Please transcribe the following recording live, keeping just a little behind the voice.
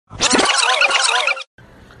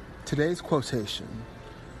Today's quotation: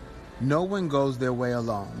 "No one goes their way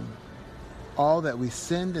alone. All that we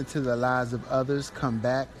send into the lives of others come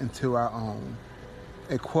back into our own."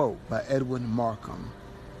 A quote by Edwin Markham.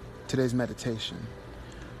 Today's meditation: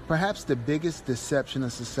 perhaps the biggest deception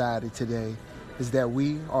of society today is that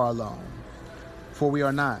we are alone. For we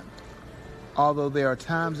are not. Although there are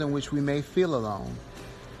times in which we may feel alone,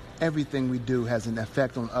 everything we do has an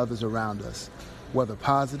effect on others around us, whether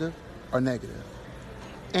positive or negative.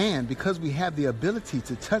 And because we have the ability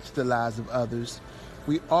to touch the lives of others,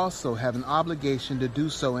 we also have an obligation to do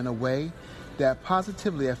so in a way that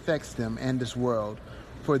positively affects them and this world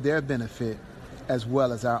for their benefit as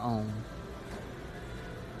well as our own.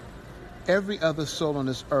 Every other soul on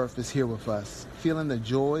this earth is here with us, feeling the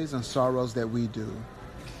joys and sorrows that we do,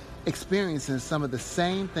 experiencing some of the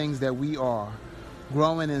same things that we are,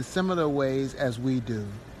 growing in similar ways as we do.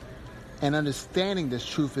 And understanding this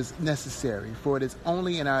truth is necessary, for it is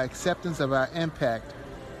only in our acceptance of our impact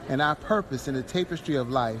and our purpose in the tapestry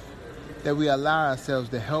of life that we allow ourselves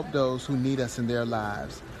to help those who need us in their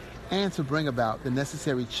lives and to bring about the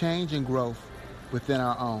necessary change and growth within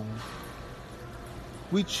our own.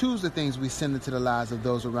 We choose the things we send into the lives of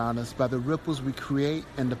those around us by the ripples we create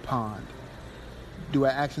in the pond. Do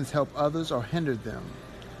our actions help others or hinder them?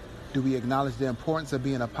 Do we acknowledge the importance of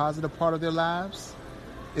being a positive part of their lives?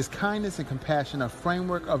 Is kindness and compassion a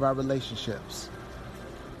framework of our relationships?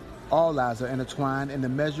 All lives are intertwined, and the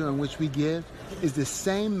measure in which we give is the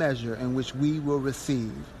same measure in which we will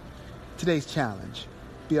receive. Today's challenge: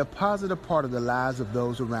 be a positive part of the lives of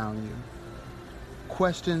those around you.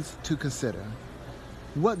 Questions to consider: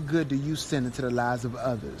 what good do you send into the lives of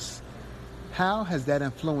others? How has that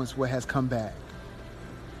influenced what has come back?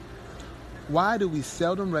 Why do we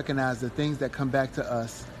seldom recognize the things that come back to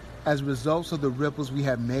us as results of the ripples we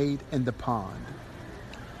have made in the pond?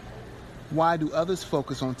 Why do others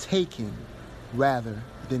focus on taking rather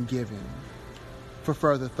than giving? For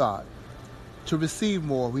further thought: to receive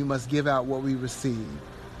more, we must give out what we receive.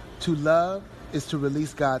 To love is to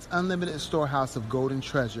release God's unlimited storehouse of golden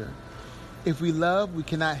treasure. If we love, we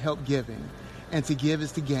cannot help giving, and to give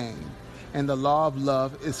is to gain, and the law of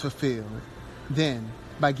love is fulfilled. Then,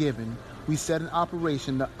 by giving, we set in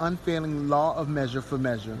operation the unfailing law of measure for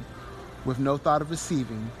measure. With no thought of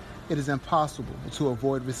receiving, it is impossible to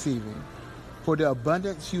avoid receiving. For the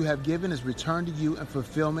abundance you have given is returned to you in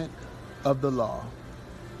fulfillment of the law.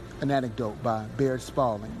 An anecdote by Baird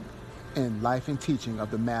Spalding in Life and Teaching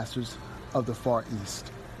of the Masters of the Far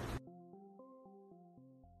East.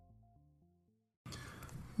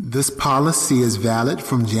 This policy is valid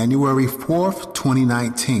from January 4th,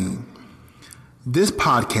 2019. This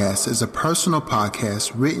podcast is a personal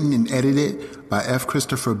podcast written and edited by F.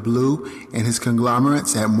 Christopher Blue and his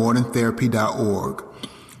conglomerates at moderntherapy.org.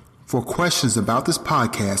 For questions about this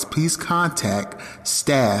podcast, please contact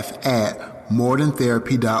staff at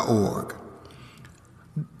moderntherapy.org.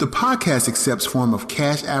 The podcast accepts form of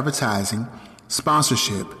cash advertising,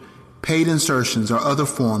 sponsorship, paid insertions, or other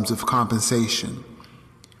forms of compensation.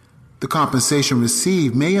 The compensation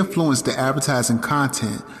received may influence the advertising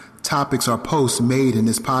content, topics, or posts made in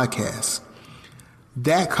this podcast.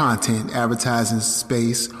 That content, advertising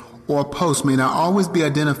space, or post may not always be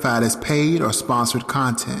identified as paid or sponsored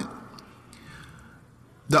content.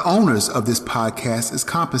 The owners of this podcast is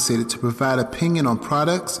compensated to provide opinion on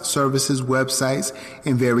products, services, websites,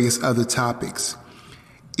 and various other topics.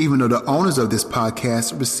 Even though the owners of this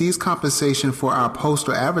podcast receives compensation for our post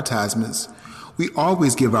or advertisements, we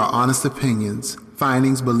always give our honest opinions,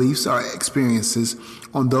 findings, beliefs, or experiences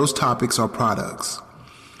on those topics or products.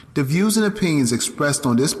 The views and opinions expressed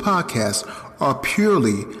on this podcast are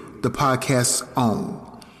purely the podcast's own.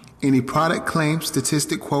 Any product claim,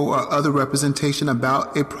 statistic, quote, or other representation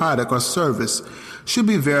about a product or service should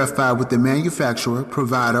be verified with the manufacturer,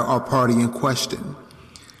 provider, or party in question.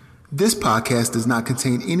 This podcast does not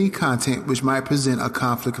contain any content which might present a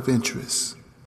conflict of interest.